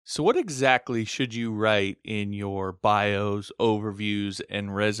So what exactly should you write in your bios, overviews,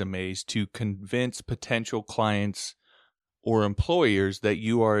 and resumes to convince potential clients or employers that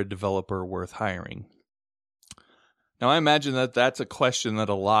you are a developer worth hiring? Now, I imagine that that's a question that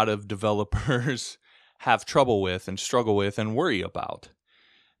a lot of developers have trouble with and struggle with and worry about.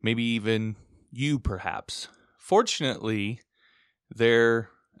 Maybe even you, perhaps. Fortunately,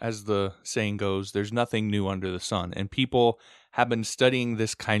 as the saying goes, there's nothing new under the sun, and people have been studying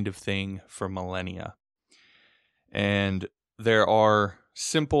this kind of thing for millennia. And there are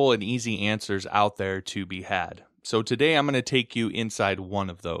simple and easy answers out there to be had. So today I'm going to take you inside one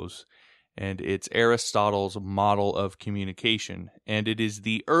of those, and it's Aristotle's model of communication. And it is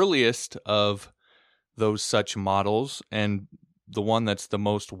the earliest of those such models, and the one that's the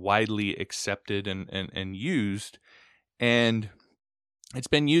most widely accepted and used. And it's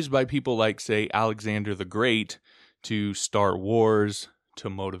been used by people like, say, Alexander the Great to start wars, to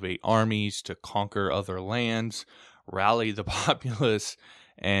motivate armies, to conquer other lands, rally the populace,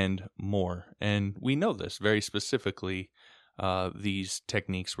 and more. And we know this very specifically, these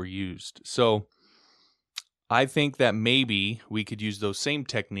techniques were used. So I think that maybe we could use those same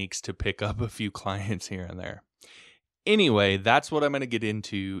techniques to pick up a few clients here and there. Anyway, that's what I'm going to get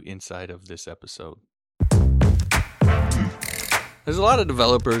into inside of this episode. There's a lot of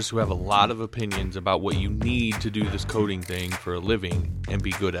developers who have a lot of opinions about what you need to do this coding thing for a living and be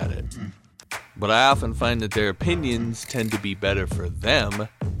good at it. But I often find that their opinions tend to be better for them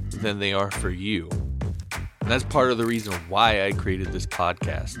than they are for you. And that's part of the reason why I created this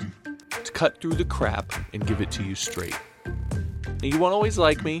podcast. To cut through the crap and give it to you straight. Now, you won't always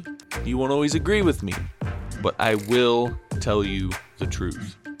like me, you won't always agree with me, but I will tell you the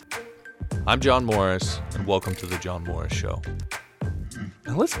truth. I'm John Morris, and welcome to The John Morris Show.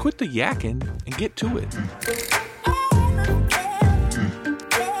 Now let's quit the yakking and get to it.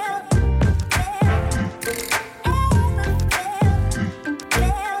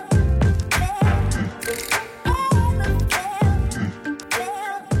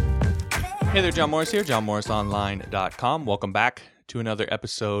 Hey there, John Morris here, johnmorrisonline.com. Welcome back to another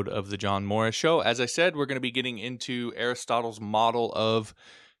episode of The John Morris Show. As I said, we're going to be getting into Aristotle's model of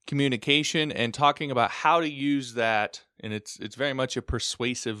communication and talking about how to use that, and it's very much a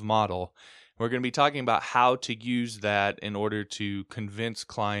persuasive model. We're going to be talking about how to use that in order to convince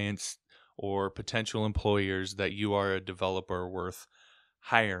clients or potential employers that you are a developer worth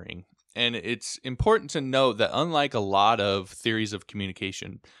hiring. And it's important to note that unlike a lot of theories of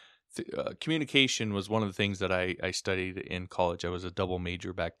communication, communication was one of the things that I studied in college. I was a double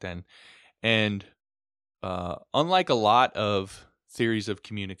major back then. And unlike a lot of theories of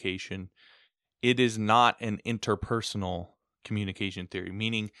communication, it is not an interpersonal communication theory,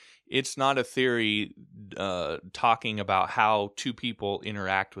 meaning it's not a theory talking about how two people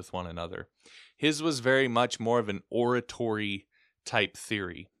interact with one another. His was very much more of an oratory type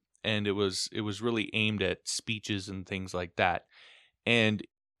theory, and it was really aimed at speeches and things like that. And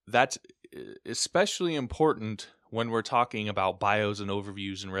that's especially important when we're talking about bios and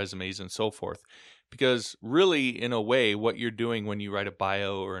overviews and resumes and so forth. Because really, in a way, what you're doing when you write a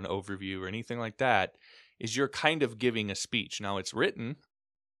bio or an overview or anything like that is you're kind of giving a speech. Now, it's written,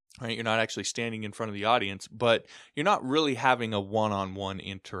 right? You're not actually standing in front of the audience, but you're not really having a one-on-one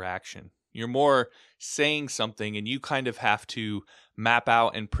interaction. You're more saying something, and you kind of have to map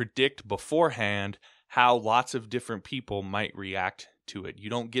out and predict beforehand how lots of different people might react to it. You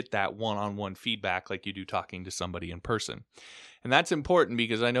don't get that one-on-one feedback like you do talking to somebody in person. And that's important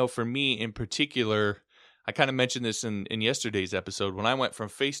because I know for me in particular, I kind of mentioned this in yesterday's episode, when I went from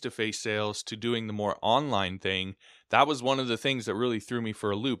face-to-face sales to doing the more online thing, that was one of the things that really threw me for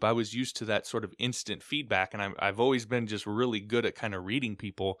a loop. I was used to that sort of instant feedback, and I've always been just really good at kind of reading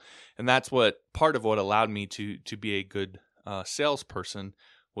people. And that's part of what allowed me to be a good salesperson,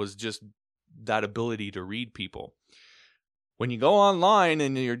 was just that ability to read people. When you go online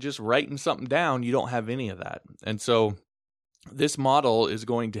and you're just writing something down, you don't have any of that. And so this model is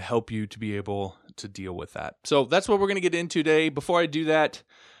going to help you to be able to deal with that. So that's what we're going to get into today. Before I do that,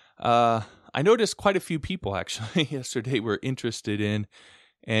 I noticed quite a few people actually yesterday were interested in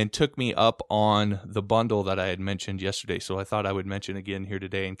and took me up on the bundle that I had mentioned yesterday. So I thought I would mention again here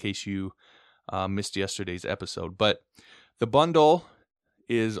today in case you missed yesterday's episode. But the bundle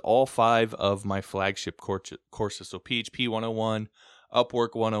is all 5 of my flagship courses. So PHP 101,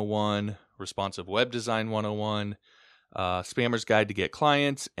 Upwork 101, Responsive Web Design 101, Spammer's Guide to Get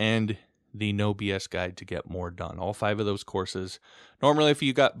Clients, and the No BS Guide to Get More Done. All 5 of those courses. Normally, if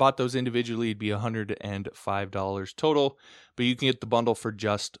you bought those individually, it'd be $105 total, but you can get the bundle for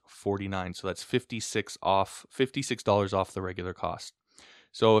just $49. So that's $56 off the regular cost.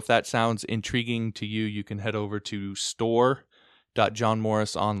 So if that sounds intriguing to you, you can head over to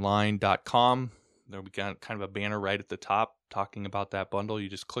store.johnmorrisonline.com. There'll be kind of a banner right at the top talking about that bundle. You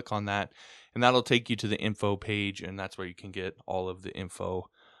just click on that, and that'll take you to the info page, and that's where you can get all of the info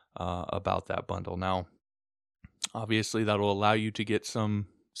about that bundle. Now, obviously, that'll allow you to get some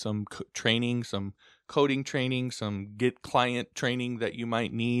training, some coding training, some Git client training that you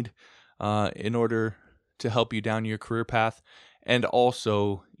might need in order to help you down your career path. And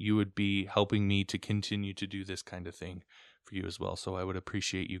also, you would be helping me to continue to do this kind of thing for you as well. So I would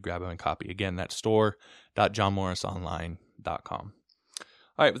appreciate you grabbing a copy. Again, that's store.johnmorrisonline.com.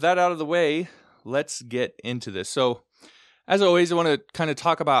 All right, with that out of the way, let's get into this. So, as always, I want to kind of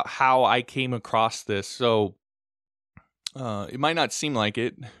talk about how I came across this. So, it might not seem like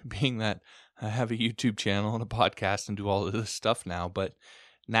it, being that I have a YouTube channel and a podcast and do all of this stuff now, but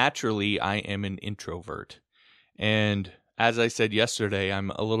naturally, I am an introvert. And as I said yesterday,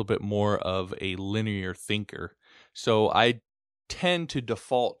 I'm a little bit more of a linear thinker. So I tend to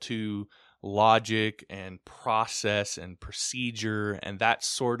default to logic and process and procedure and that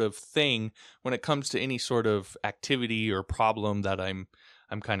sort of thing when it comes to any sort of activity or problem that I'm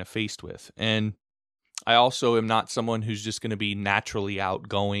kind of faced with. And I also am not someone who's just going to be naturally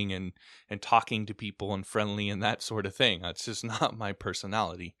outgoing and talking to people and friendly and that sort of thing. That's just not my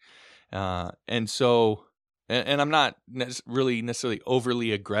personality. And I'm not really necessarily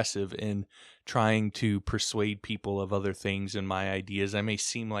overly aggressive in trying to persuade people of other things and my ideas. I may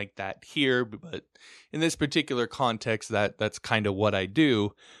seem like that here, but in this particular context, that's kind of what I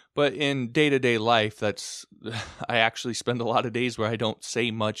do. But in day-to-day life, I actually spend a lot of days where I don't say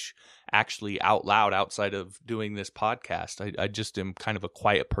much actually out loud outside of doing this podcast. I just am kind of a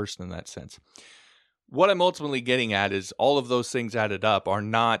quiet person in that sense. What I'm ultimately getting at is all of those things added up are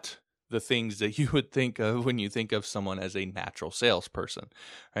not the things that you would think of when you think of someone as a natural salesperson,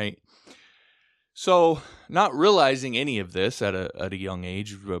 right? So, not realizing any of this at a young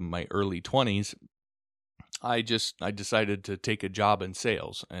age, my early 20s, I decided to take a job in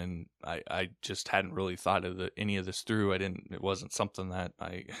sales, and I just hadn't really thought of any of this through. It wasn't something that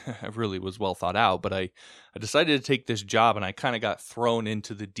I really was well thought out, but I decided to take this job, and I kind of got thrown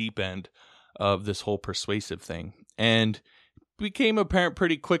into the deep end of this whole persuasive thing. And became apparent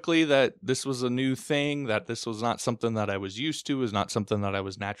pretty quickly that this was a new thing, that this was not something that I was used to, was not something that I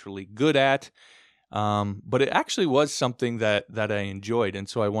was naturally good at. But it actually was something that I enjoyed. And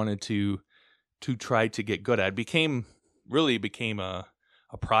so I wanted to try to get good at. It really became a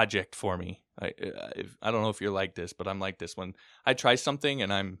project for me. I don't know if you're like this, but I'm like this. When I try something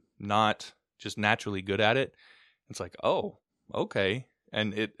and I'm not just naturally good at it, it's like, oh, okay.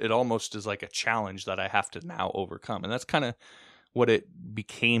 And it almost is like a challenge that I have to now overcome. And that's kind of what it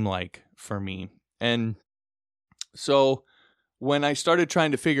became like for me. And so when I started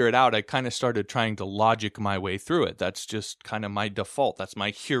trying to figure it out, I kind of started trying to logic my way through it. That's just kind of my default. That's my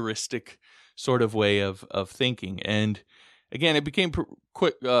heuristic sort of way of thinking. And again, it became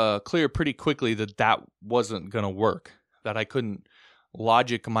clear pretty quickly that wasn't going to work, that I couldn't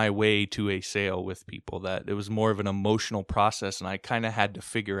logic my way to a sale with people, that it was more of an emotional process, and I kind of had to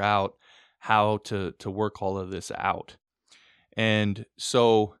figure out how to work all of this out. And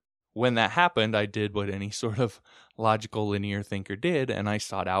so when that happened, I did what any sort of logical linear thinker did, and I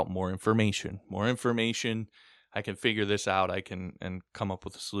sought out more information. I can figure this out. I can and come up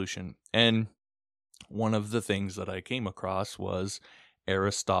with a solution. And one of the things that I came across was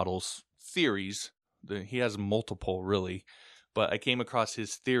Aristotle's theories. He has multiple, really, but I came across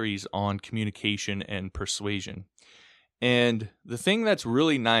his theories on communication and persuasion. And the thing that's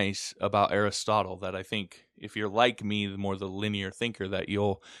really nice about Aristotle, that I think if you're like me, the more the linear thinker, that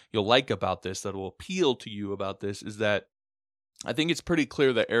you'll like about this, that will appeal to you about this, is that I think it's pretty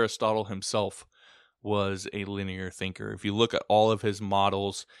clear that Aristotle himself was a linear thinker. If you look at all of his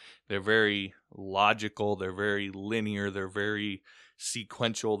models, they're very logical, they're very linear, they're very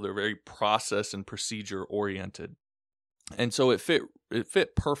sequential, they're very process and procedure oriented. And so it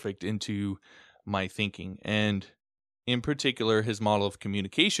fit perfect into my thinking. And in particular, his model of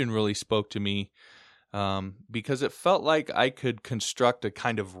communication really spoke to me because it felt like I could construct a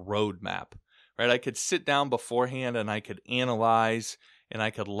kind of roadmap, right? I could sit down beforehand and I could analyze and I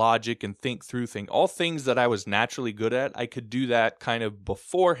could logic and think through things. All things that I was naturally good at, I could do that kind of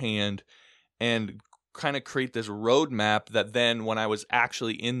beforehand and kind of create this roadmap that then when I was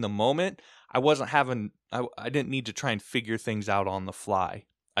actually in the moment, I didn't need to try and figure things out on the fly.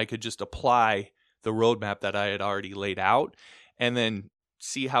 I could just apply the roadmap that I had already laid out and then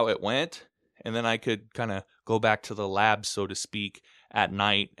see how it went. And then I could kind of go back to the lab, so to speak, at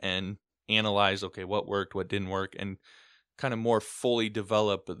night and analyze, okay, what worked, what didn't work, and kind of more fully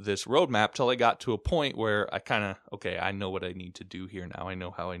develop this roadmap till I got to a point where I kind of, okay, I know what I need to do here now. I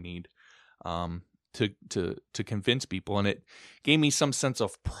know how I need to convince people, and it gave me some sense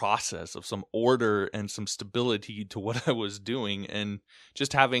of process, of some order and some stability to what I was doing, and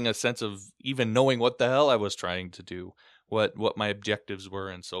just having a sense of even knowing what the hell I was trying to do, what my objectives were,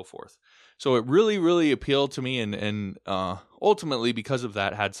 and so forth. So it really, really appealed to me, and ultimately, because of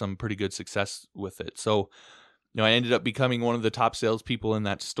that, had some pretty good success with it. So, I ended up becoming one of the top salespeople in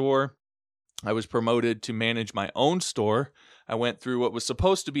that store. I was promoted to manage my own store. I went through what was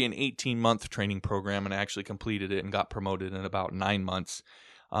supposed to be an 18-month training program, and I actually completed it and got promoted in about 9 months.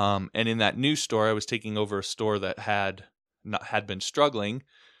 And in that new store, I was taking over a store that had been struggling.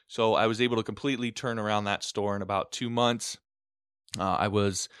 So I was able to completely turn around that store in about 2 months. I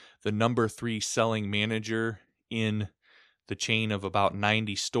was the number 3 selling manager in the chain of about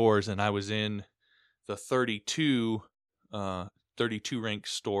 90 stores, and I was in the 32 ranked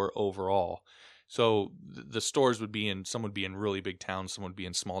store overall. So the stores some would be in really big towns, some would be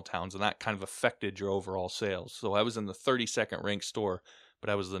in small towns, and that kind of affected your overall sales. So I was in the 32nd ranked store, but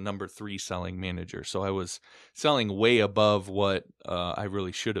I was the number 3 selling manager. So I was selling way above what I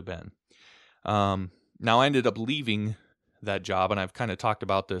really should have been. Now I ended up leaving that job, and I've kind of talked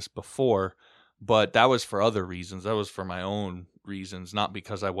about this before, but that was for other reasons. That was for my own reasons, not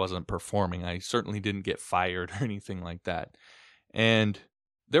because I wasn't performing. I certainly didn't get fired or anything like that. And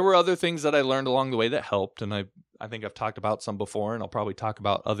there were other things that I learned along the way that helped, and I think I've talked about some before, and I'll probably talk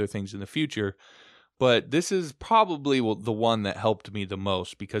about other things in the future. But this is probably the one that helped me the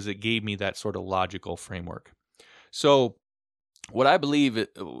most because it gave me that sort of logical framework. So what I believe,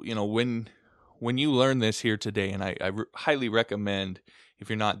 when you learn this here today, and I highly recommend, if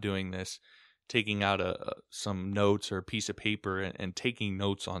you're not doing this, taking out some notes or a piece of paper and taking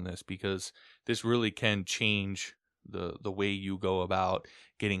notes on this, because this really can change the way you go about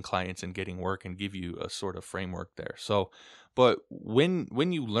getting clients and getting work and give you a sort of framework there. So, but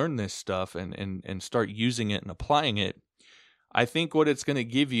when you learn this stuff and start using it and applying it, I think what it's going to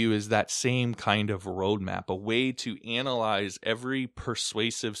give you is that same kind of roadmap, a way to analyze every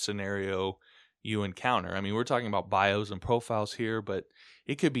persuasive scenario you encounter. I mean, we're talking about bios and profiles here, but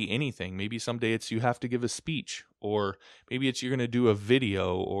it could be anything. Maybe someday it's you have to give a speech, or maybe it's you're going to do a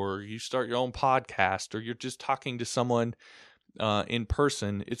video, or you start your own podcast, or you're just talking to someone in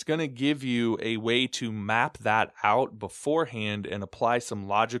person. It's going to give you a way to map that out beforehand and apply some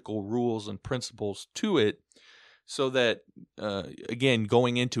logical rules and principles to it, so that, again,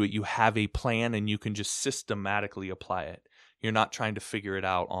 going into it, you have a plan and you can just systematically apply it. You're not trying to figure it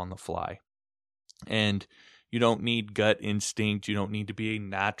out on the fly. And you don't need gut instinct. You don't need to be a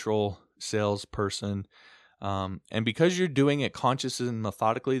natural salesperson. And because you're doing it consciously and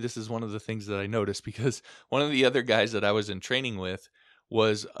methodically, this is one of the things that I noticed, because one of the other guys that I was in training with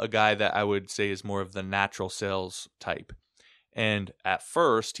was a guy that I would say is more of the natural sales type. And at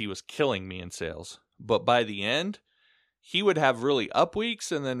first, he was killing me in sales. But by the end, he would have really up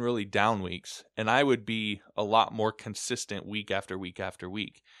weeks and then really down weeks. And I would be a lot more consistent week after week after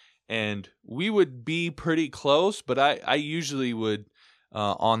week. And we would be pretty close, but I usually would,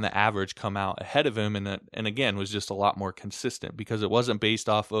 on the average, come out ahead of him. And again, was just a lot more consistent because it wasn't based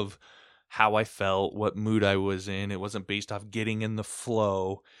off of how I felt, what mood I was in. It wasn't based off getting in the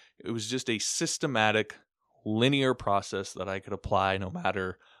flow. It was just a systematic, linear process that I could apply no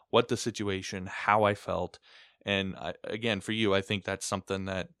matter what the situation, how I felt. And again, for you, I think that's something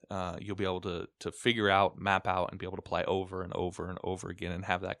that you'll be able to figure out, map out, and be able to apply over and over and over again and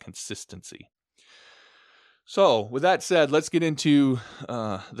have that consistency. So with that said, let's get into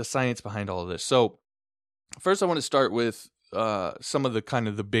the science behind all of this. So first I want to start with some of the kind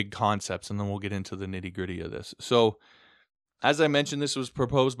of the big concepts, and then we'll get into the nitty gritty of this. So as I mentioned, this was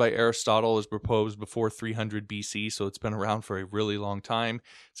proposed by Aristotle. It was proposed before 300 BC, so it's been around for a really long time.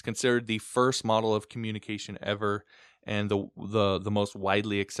 It's considered the first model of communication ever, and the most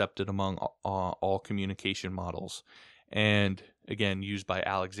widely accepted among all communication models. And again, used by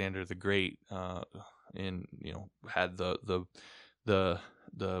Alexander the Great, and had the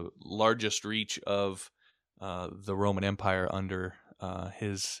largest reach of the Roman Empire under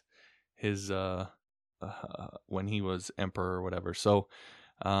his when he was emperor or whatever. So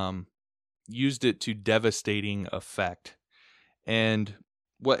used it to devastating effect. And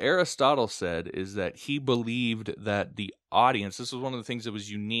what Aristotle said is that he believed that the audience, this was one of the things that was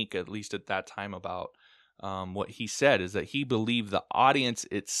unique, at least at that time, about what he said, is that he believed the audience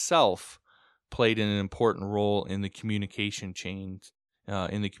itself played an important role in the communication chain,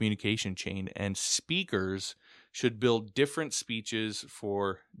 and speakers should build different speeches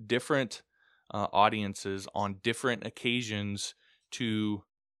for different audiences on different occasions to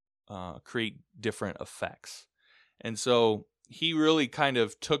create different effects. And so he really kind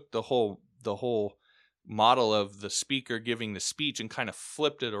of took the whole model of the speaker giving the speech and kind of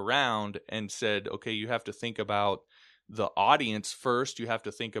flipped it around and said, okay, you have to think about the audience first. You have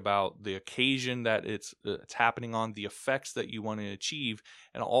to think about the occasion that it's happening on, the effects that you want to achieve,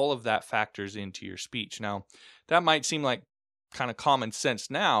 and all of that factors into your speech. Now, that might seem like kind of common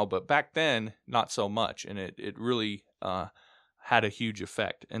sense now, but back then, not so much, and it really had a huge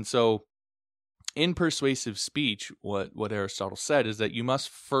effect. And so in persuasive speech, what Aristotle said is that you must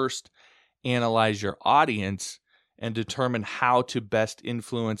first analyze your audience and determine how to best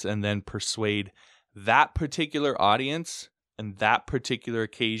influence and then persuade that particular audience and that particular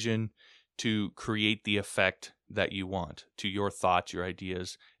occasion to create the effect that you want, to your thoughts, your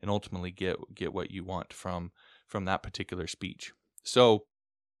ideas, and ultimately get what you want from that particular speech. So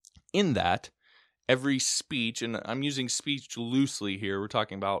in that, every speech, and I'm using speech loosely here, we're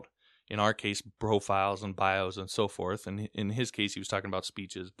talking about, in our case, profiles and bios and so forth, and in his case, he was talking about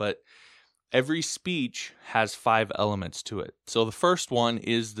speeches, but every speech has 5 elements to it. So the first one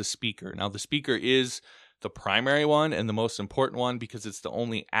is the speaker. Now, the speaker is the primary one and the most important one because it's the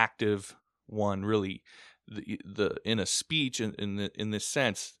only active one, really. In a speech, in this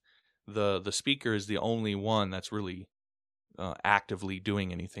sense, the speaker is the only one that's really actively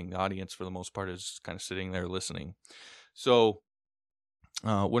doing anything. The audience, for the most part, is kind of sitting there listening. So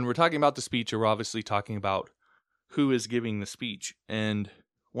when we're talking about the speech, we're obviously talking about who is giving the speech. And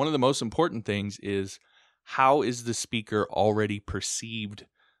one of the most important things is, how is the speaker already perceived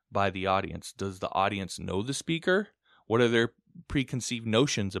by the audience? Does the audience know the speaker? What are their preconceived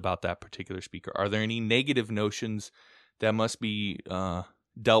notions about that particular speaker? Are there any negative notions that must be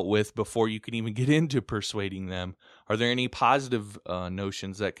dealt with before you can even get into persuading them? Are there any positive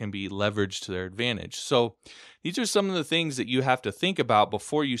notions that can be leveraged to their advantage? So these are some of the things that you have to think about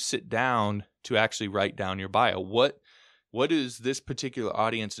before you sit down to actually write down your bio. What does this particular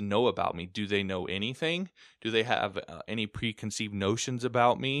audience know about me? Do they know anything? Do they have any preconceived notions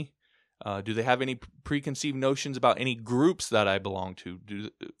about me? Do they have any preconceived notions about any groups that I belong to?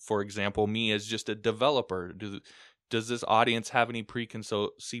 For example, me as just a developer. Does this audience have any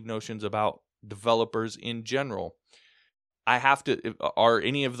preconceived notions about developers in general? Are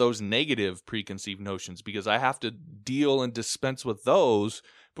any of those negative preconceived notions? Because I have to deal and dispense with those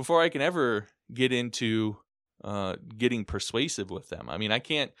before I can ever get into getting persuasive with them. I mean, I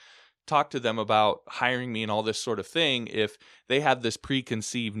can't talk to them about hiring me and all this sort of thing if they have this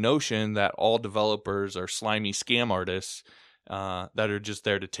preconceived notion that all developers are slimy scam artists that are just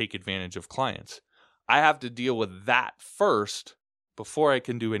there to take advantage of clients. I have to deal with that first before I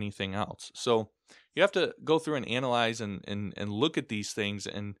can do anything else. So you have to go through and analyze and look at these things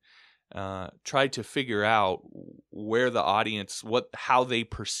and try to figure out where the audience, how they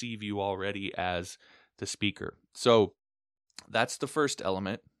perceive you already as the speaker. So that's the first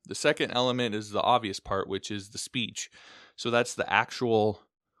element. The second element is the obvious part, which is the speech. So that's the actual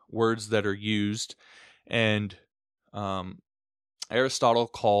words that are used. And Aristotle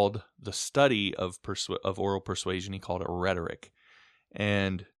called the study of oral persuasion, he called it rhetoric,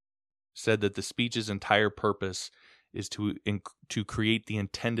 and said that the speech's entire purpose is to create the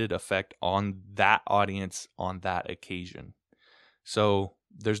intended effect on that audience on that occasion. So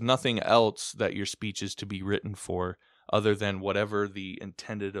there's nothing else that your speech is to be written for other than whatever the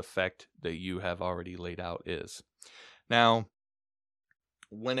intended effect that you have already laid out is. Now,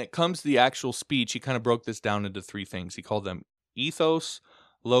 when it comes to the actual speech, he kind of broke this down into 3 things. He called them ethos,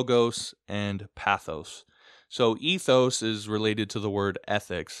 logos, and pathos. So ethos is related to the word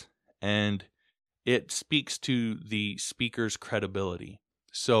ethics, and it speaks to the speaker's credibility.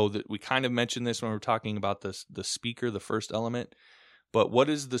 So that we kind of mentioned this when we're talking about the speaker, the first element. But what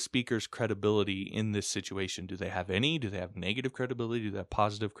is the speaker's credibility in this situation? Do they have any? Do they have negative credibility? Do they have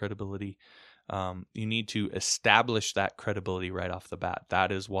positive credibility? You need to establish that credibility right off the bat.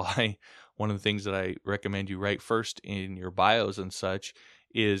 That is why one of the things that I recommend you write first in your bios and such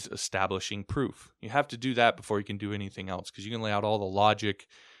is establishing proof. You have to do that before you can do anything else, because you can lay out all the logic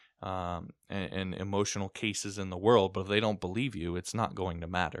and emotional cases in the world, but if they don't believe you, it's not going to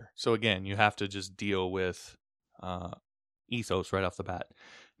matter. So again, you have to just deal with ethos right off the bat.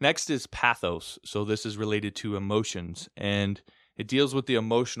 Next is pathos. So this is related to emotions, and it deals with the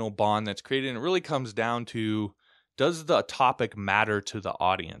emotional bond that's created, and it really comes down to, does the topic matter to the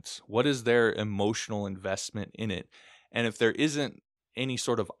audience? What is their emotional investment in it? And if there isn't any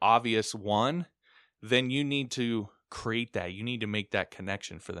sort of obvious one, then you need to create that. You need to make that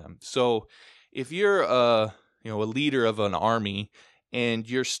connection for them. So if you're a leader of an army and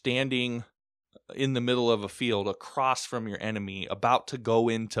you're standing in the middle of a field, across from your enemy, about to go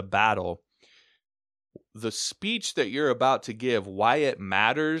into battle, the speech that you're about to give, why it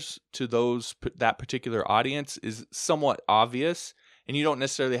matters to that particular audience is somewhat obvious, and you don't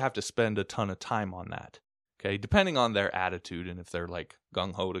necessarily have to spend a ton of time on that. Okay, depending on their attitude and if they're like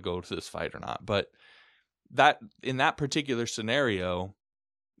gung-ho to go to this fight or not. But that in that particular scenario,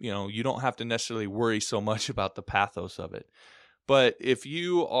 you don't have to necessarily worry so much about the pathos of it. But if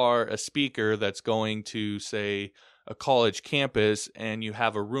you are a speaker that's going to, say, a college campus, and you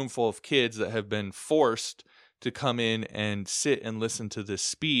have a room full of kids that have been forced to come in and sit and listen to this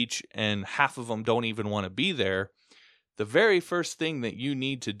speech, and half of them don't even want to be there, the very first thing that you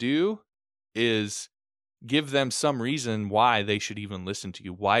need to do is give them some reason why they should even listen to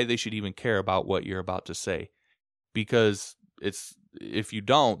you, why they should even care about what you're about to say. Because if you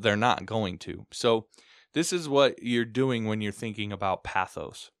don't, they're not going to. So this is what you're doing when you're thinking about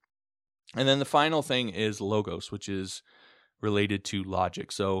pathos. And then the final thing is logos, which is related to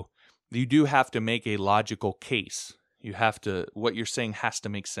logic. So you do have to make a logical case. What you're saying has to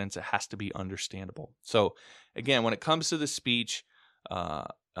make sense. It has to be understandable. So again, when it comes to the speech,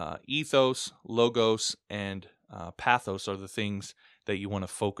 ethos, logos, and pathos are the things that you want to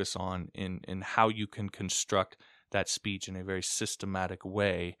focus on in how you can construct that speech in a very systematic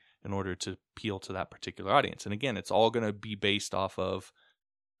way in order to appeal to that particular audience. And again, it's all going to be based off of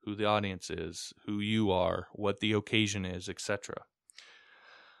who the audience is, who you are, what the occasion is, etc.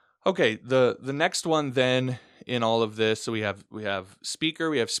 Okay, the next one then in all of this, so we have speaker,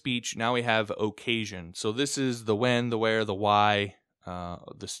 we have speech, now we have occasion. So this is the when, the where, the why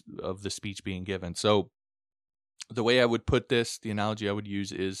of the speech being given. So the way I would put this, the analogy I would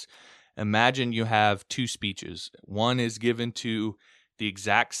use is, imagine you have two speeches. One is given to the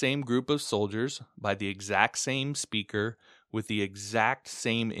exact same group of soldiers by the exact same speaker with the exact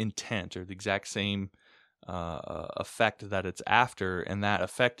same intent or the exact same effect that it's after, and that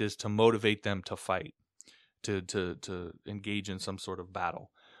effect is to motivate them to fight, to engage in some sort of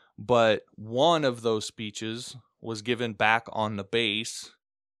battle. But one of those speeches was given back on the base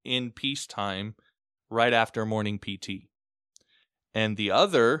in peacetime right after morning PT. And the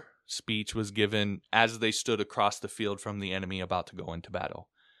other speech was given as they stood across the field from the enemy about to go into battle.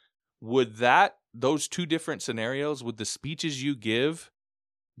 Would those two different scenarios, would the speeches you give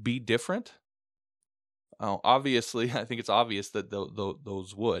be different? Obviously, I think it's obvious that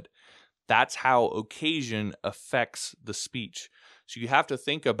those would. That's how occasion affects the speech. So you have to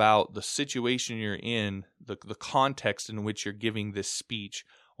think about the situation you're in, the context in which you're giving this speech,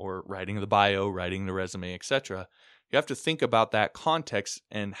 or writing the bio, writing the resume, etc. You have to think about that context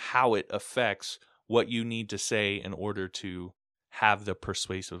and how it affects what you need to say in order to have the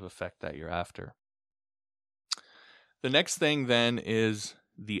persuasive effect that you're after. The next thing then is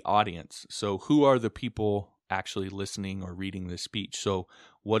the audience. So who are the people actually listening or reading this speech? So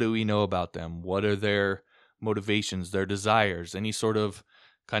what do we know about them? What are their motivations, their desires, any sort of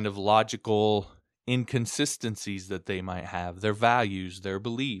kind of logical inconsistencies that they might have, their values, their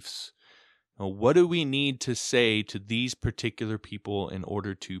beliefs? What do we need to say to these particular people in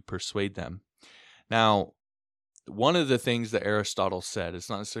order to persuade them? Now, one of the things that Aristotle said, it's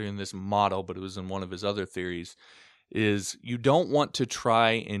not necessarily in this model, but it was in one of his other theories, is you don't want to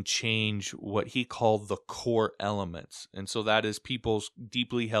try and change what he called the core elements. And so that is people's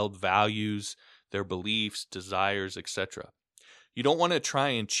deeply held values, their beliefs, desires, etc. You don't want to try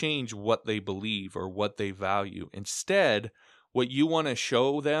and change what they believe or what they value. Instead, what you want to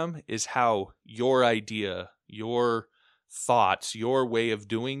show them is how your idea, your thoughts, your way of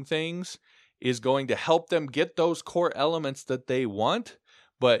doing things is going to help them get those core elements that they want,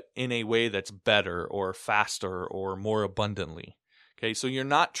 but in a way that's better or faster or more abundantly. Okay, so you're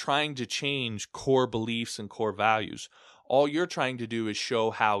not trying to change core beliefs and core values. All you're trying to do is show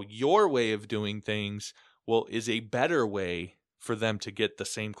how your way of doing things is a better way for them to get the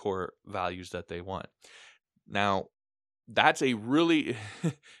same core values that they want. Now, that's a really,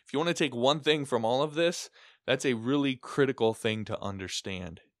 if you want to take one thing from all of this, that's a really critical thing to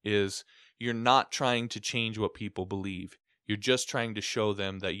understand, is you're not trying to change what people believe. You're just trying to show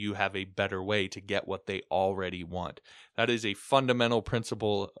them that you have a better way to get what they already want. That is a fundamental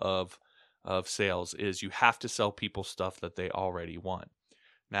principle of sales, is you have to sell people stuff that they already want.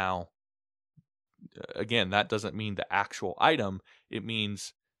 Now, again, that doesn't mean the actual item. It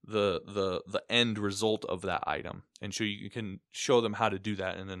means the end result of that item. And so you can show them how to do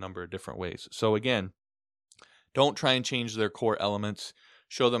that in a number of different ways. So again, don't try and change their core elements.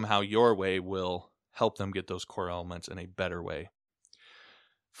 Show them how your way will help them get those core elements in a better way.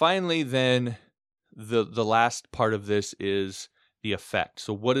 Finally, then, the last part of this is the effect.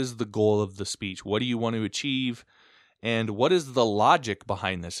 So what is the goal of the speech? What do you want to achieve? And what is the logic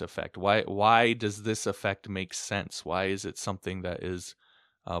behind this effect? Why does this effect make sense? Why is it something that is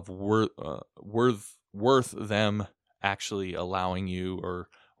of worth them actually allowing you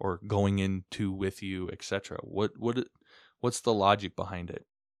or going into with you, etc.? What's the logic behind it?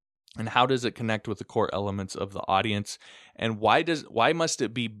 And how does it connect with the core elements of the audience? And why must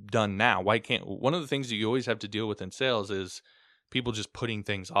it be done now? One of the things that you always have to deal with in sales is people just putting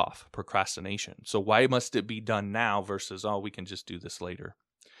things off, procrastination. So why must it be done now versus, we can just do this later?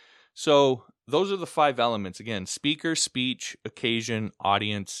 So those are the 5 elements. Again, speaker, speech, occasion,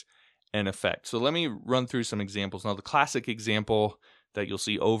 audience, and effect. So let me run through some examples. Now, the classic example that you'll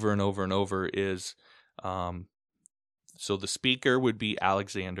see over and over and over is, so the speaker would be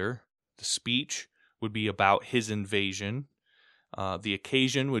Alexander. The speech would be about his invasion. The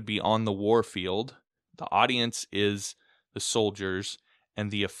occasion would be on the war field. The audience is the soldiers,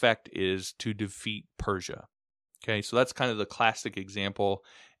 and the effect is to defeat Persia. Okay, so that's kind of the classic example.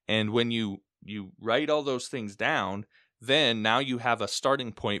 And when you write all those things down, then now you have a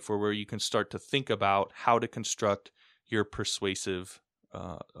starting point for where you can start to think about how to construct your persuasive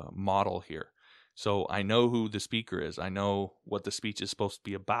model here. So I know who the speaker is. I know what the speech is supposed to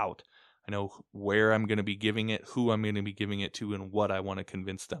be about. I know where I'm going to be giving it, who I'm going to be giving it to, and what I want to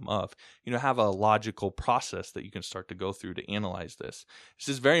convince them of. Have a logical process that you can start to go through to analyze this. This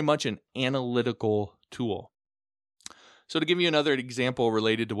is very much an analytical tool. So to give you another example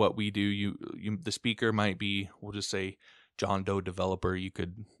related to what we do, the speaker might be, we'll just say, John Doe developer. You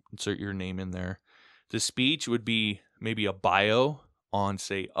could insert your name in there. The speech would be maybe a bio on,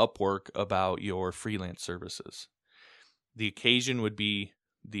 say, Upwork about your freelance services. The occasion would be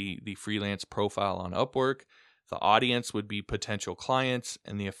the freelance profile on Upwork. The audience would be potential clients,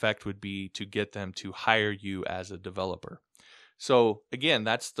 and the effect would be to get them to hire you as a developer. So again,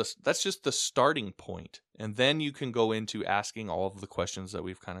 that's just the starting point, and then you can go into asking all of the questions that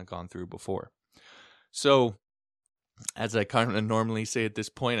we've kind of gone through before. So, as I kind of normally say at this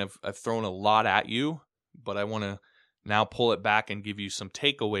point, I've thrown a lot at you, but I want to now pull it back and give you some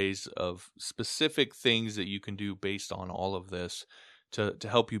takeaways of specific things that you can do based on all of this to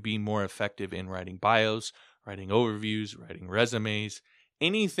help you be more effective in writing bios, writing overviews, writing resumes,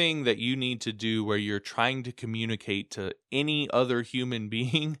 anything that you need to do where you're trying to communicate to any other human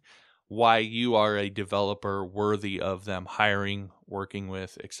being why you are a developer worthy of them hiring, working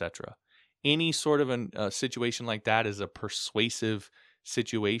with, etc. Any sort of a situation like that is a persuasive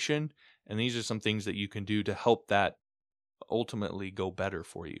situation, and these are some things that you can do to help that ultimately go better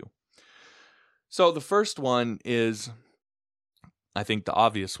for you. So the first one is, I think, the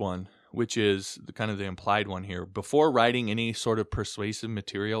obvious one, which is the implied one here. Before writing any sort of persuasive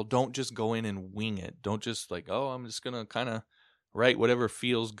material, don't just go in and wing it. Don't just I'm just going to kind of write whatever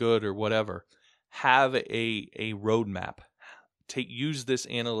feels good or whatever. Have a roadmap. Use this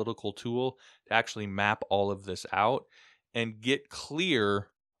analytical tool to actually map all of this out and get clear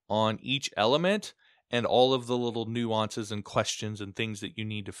on each element and all of the little nuances and questions and things that you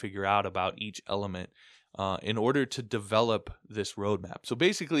need to figure out about each element in order to develop this roadmap. So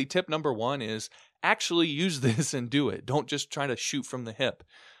basically, tip number 1 is actually use this and do it. Don't just try to shoot from the hip,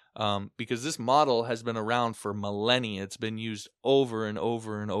 because this model has been around for millennia. It's been used over and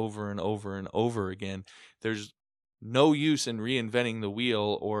over and over and over and over again. There's no use in reinventing the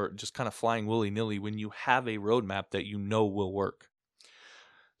wheel or just kind of flying willy-nilly when you have a roadmap that you know will work.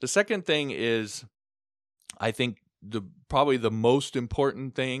 The second thing is, I think probably the most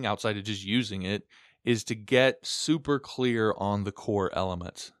important thing outside of just using it is to get super clear on the core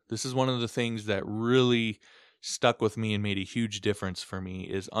elements. This is one of the things that really stuck with me and made a huge difference for me,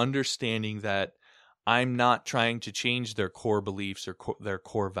 is understanding that I'm not trying to change their core beliefs or their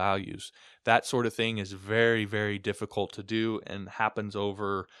core values. That sort of thing is very, very difficult to do and happens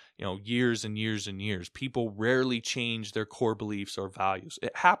over, years and years and years. People rarely change their core beliefs or values.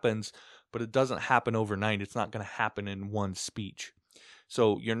 It happens, but it doesn't happen overnight. It's not going to happen in one speech.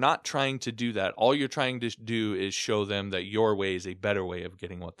 So you're not trying to do that. All you're trying to do is show them that your way is a better way of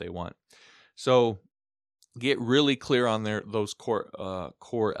getting what they want. So get really clear on those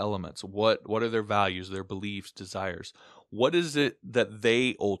core elements. What are their values, their beliefs, desires? What is it that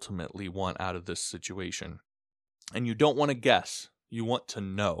they ultimately want out of this situation? And you don't want to guess. You want to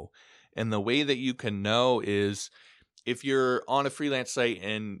know. And the way that you can know is, if you're on a freelance site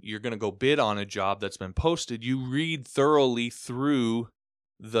and you're going to go bid on a job that's been posted, you read thoroughly through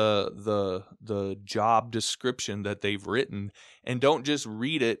the job description that they've written, and don't just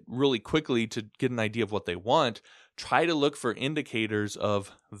read it really quickly to get an idea of what they want. try to look for indicators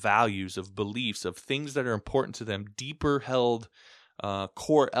of values, of beliefs, of things that are important to them, deeper held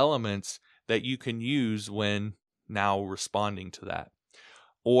core elements that you can use when now responding to that.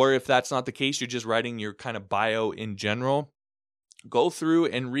 Or if that's not the case, you're just writing your kind of bio in general, go through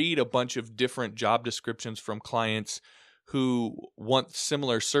and read a bunch of different job descriptions from clients who want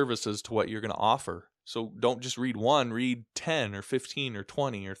similar services to what you're going to offer. So don't just read one, read 10 or 15 or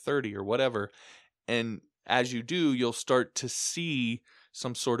 20 or 30 or whatever. And as you do, you'll start to see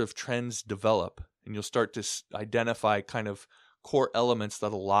some sort of trends develop, and you'll start to identify kind of core elements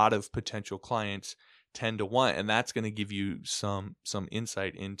that a lot of potential clients tend to want. And that's going to give you some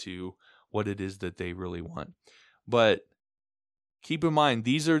insight into what it is that they really want. But keep in mind,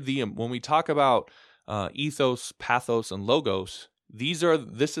 when we talk about ethos, pathos, and logos,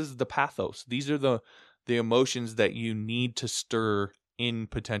 this is the pathos. These are the emotions that you need to stir in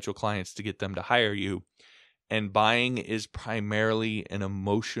potential clients to get them to hire you. And buying is primarily an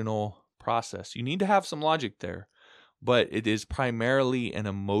emotional process. You need to have some logic there, but it is primarily an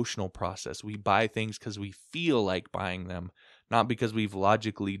emotional process. We buy things because we feel like buying them, not because we've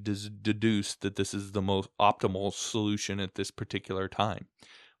logically deduced that this is the most optimal solution at this particular time.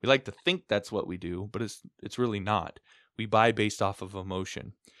 We like to think that's what we do, but it's really not. We buy based off of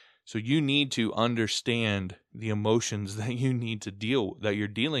emotion. So you need to understand the emotions that you're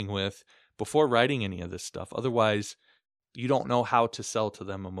dealing with before writing any of this stuff. Otherwise, you don't know how to sell to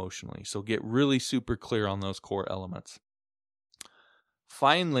them emotionally. So get really super clear on those core elements.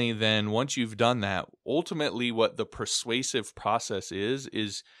 Finally, then, once you've done that, ultimately what the persuasive process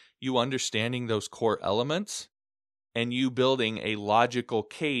is you understanding those core elements and you building a logical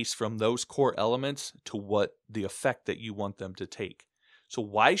case from those core elements to what the effect that you want them to take. So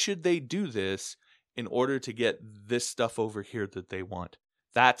why should they do this in order to get this stuff over here that they want?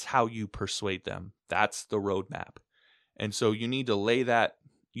 That's how you persuade them. That's the roadmap. And so you need to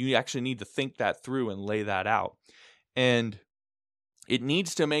you actually need to think that through and lay that out. And it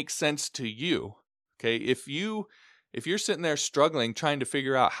needs to make sense to you. Okay? If you're sitting there struggling, trying to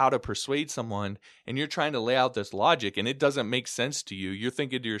figure out how to persuade someone, and you're trying to lay out this logic and it doesn't make sense to you, you're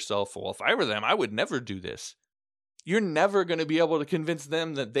thinking to yourself, well, if I were them, I would never do this. You're never going to be able to convince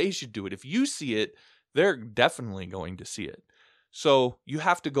them that they should do it. If you see it, they're definitely going to see it. So you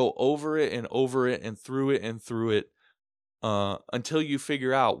have to go over it and over it and through it until you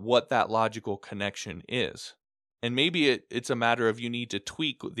figure out what that logical connection is. And maybe it's a matter of you need to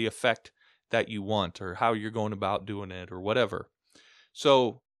tweak the effect that you want or how you're going about doing it or whatever.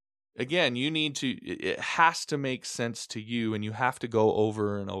 So again, it has to make sense to you, and you have to go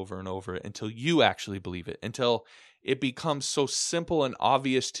over and over and over it until you actually believe it, until it becomes so simple and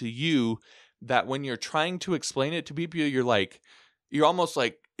obvious to you that when you're trying to explain it to people, you're almost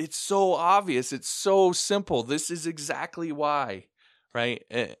like, it's so obvious. It's so simple. This is exactly why, right?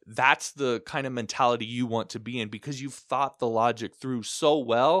 That's the kind of mentality you want to be in because you've thought the logic through so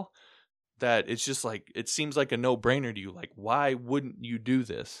well that it's just like, it seems like a no-brainer to you. Like, why wouldn't you do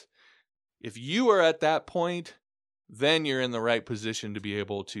this? If you are at that point, then you're in the right position to be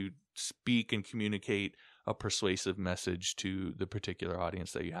able to speak and communicate a persuasive message to the particular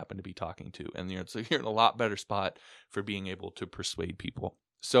audience that you happen to be talking to. And you're in a lot better spot for being able to persuade people.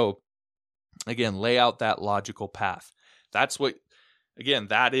 So again, lay out that logical path. That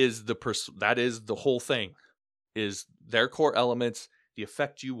is the whole thing, is their core elements, the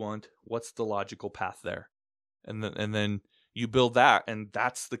effect you want, what's the logical path there. And then you build that, and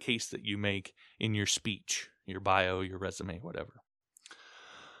that's the case that you make in your speech, your bio, your resume, whatever.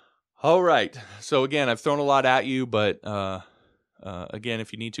 All right. So again, I've thrown a lot at you, but again,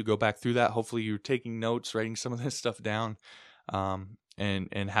 if you need to go back through that, hopefully you're taking notes, writing some of this stuff down,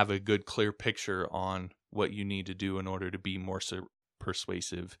 and have a good, clear picture on what you need to do in order to be more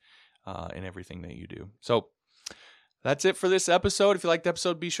persuasive in everything that you do. So that's it for this episode. If you liked the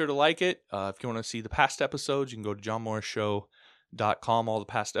episode, be sure to like it. If you want to see the past episodes, you can go to JMS232.com. All the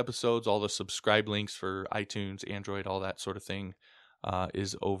past episodes, all the subscribe links for iTunes, Android, all that sort of thing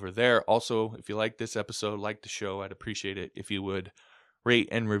is over there. Also, if you like this episode, like the show, I'd appreciate it if you would rate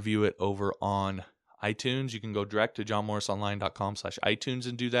and review it over on iTunes. You can go direct to johnmorrisonline.com/iTunes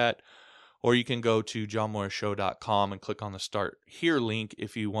and do that. Or you can go to johnmorrisshow.com and click on the Start Here link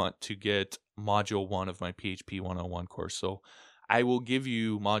if you want to get Module 1 of my PHP 101 course. So I will give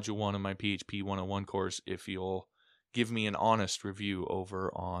you Module 1 of my PHP 101 course if you'll give me an honest review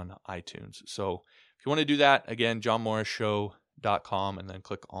over on iTunes. So if you want to do that, again, johnmorrisshow.com, and then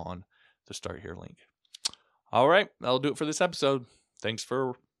click on the Start Here link. All right, that'll do it for this episode. Thanks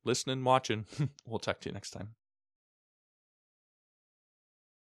for listening, watching. We'll talk to you next time.